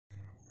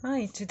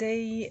Hi,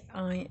 today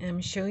I am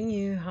showing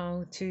you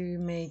how to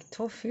make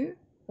tofu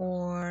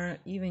or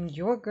even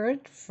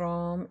yogurt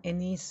from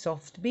any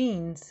soft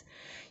beans.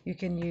 You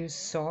can use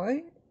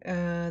soy,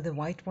 the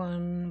white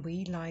one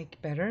we like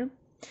better,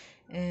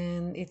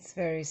 and it's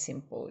very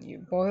simple. You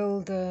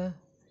boil the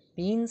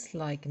beans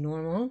like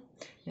normal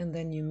and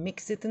then you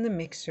mix it in the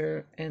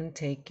mixer and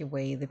take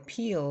away the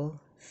peel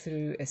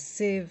through a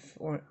sieve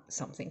or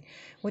something.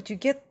 What you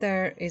get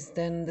there is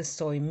then the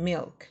soy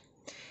milk.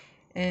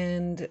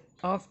 And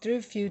after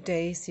a few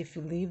days, if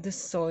you leave the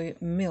soy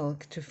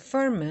milk to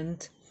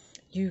ferment,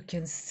 you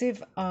can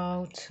sieve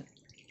out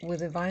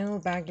with a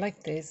vinyl bag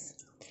like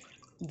this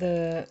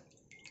the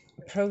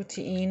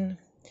protein,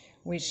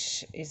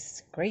 which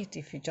is great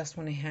if you just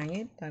want to hang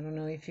it. I don't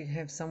know if you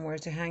have somewhere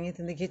to hang it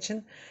in the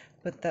kitchen,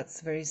 but that's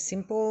very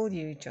simple.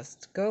 You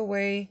just go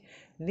away,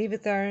 leave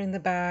it there in the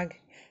bag.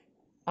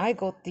 I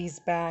got these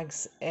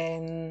bags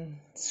in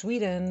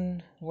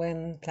Sweden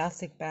when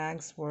plastic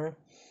bags were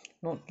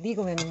not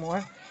legal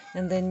anymore,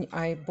 and then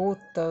I bought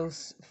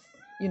those,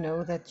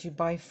 that you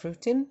buy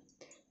fruit in,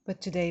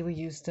 but today we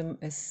use them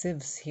as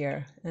sieves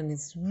here, and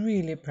it's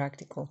really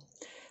practical.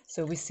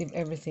 So we sieve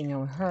everything,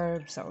 our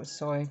herbs, our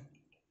soy,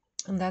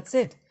 and that's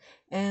it.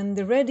 And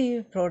the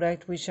ready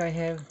product, which I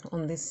have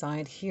on this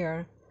side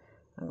here,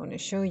 I'm going to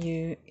show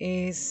you,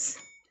 is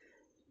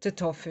the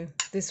tofu.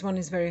 This one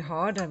is very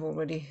hard. I've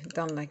already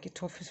done like a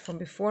tofu from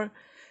before.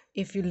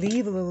 If you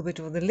leave a little bit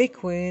of the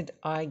liquid,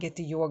 I get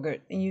the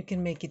yogurt, and you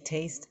can make it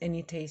taste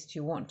any taste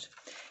you want.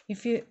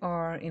 If you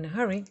are in a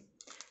hurry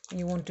and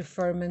you want to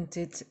ferment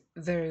it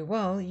very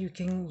well, you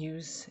can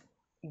use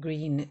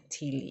green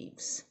tea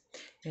leaves,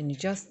 and you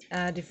just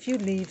add a few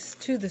leaves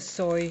to the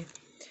soy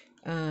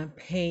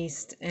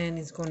paste, and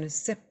it's going to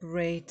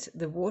separate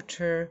the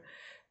water.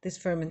 This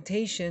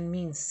fermentation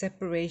means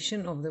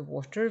separation of the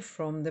water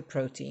from the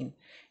protein,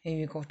 and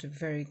you got a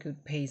very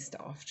good paste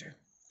after.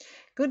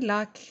 Good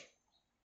luck!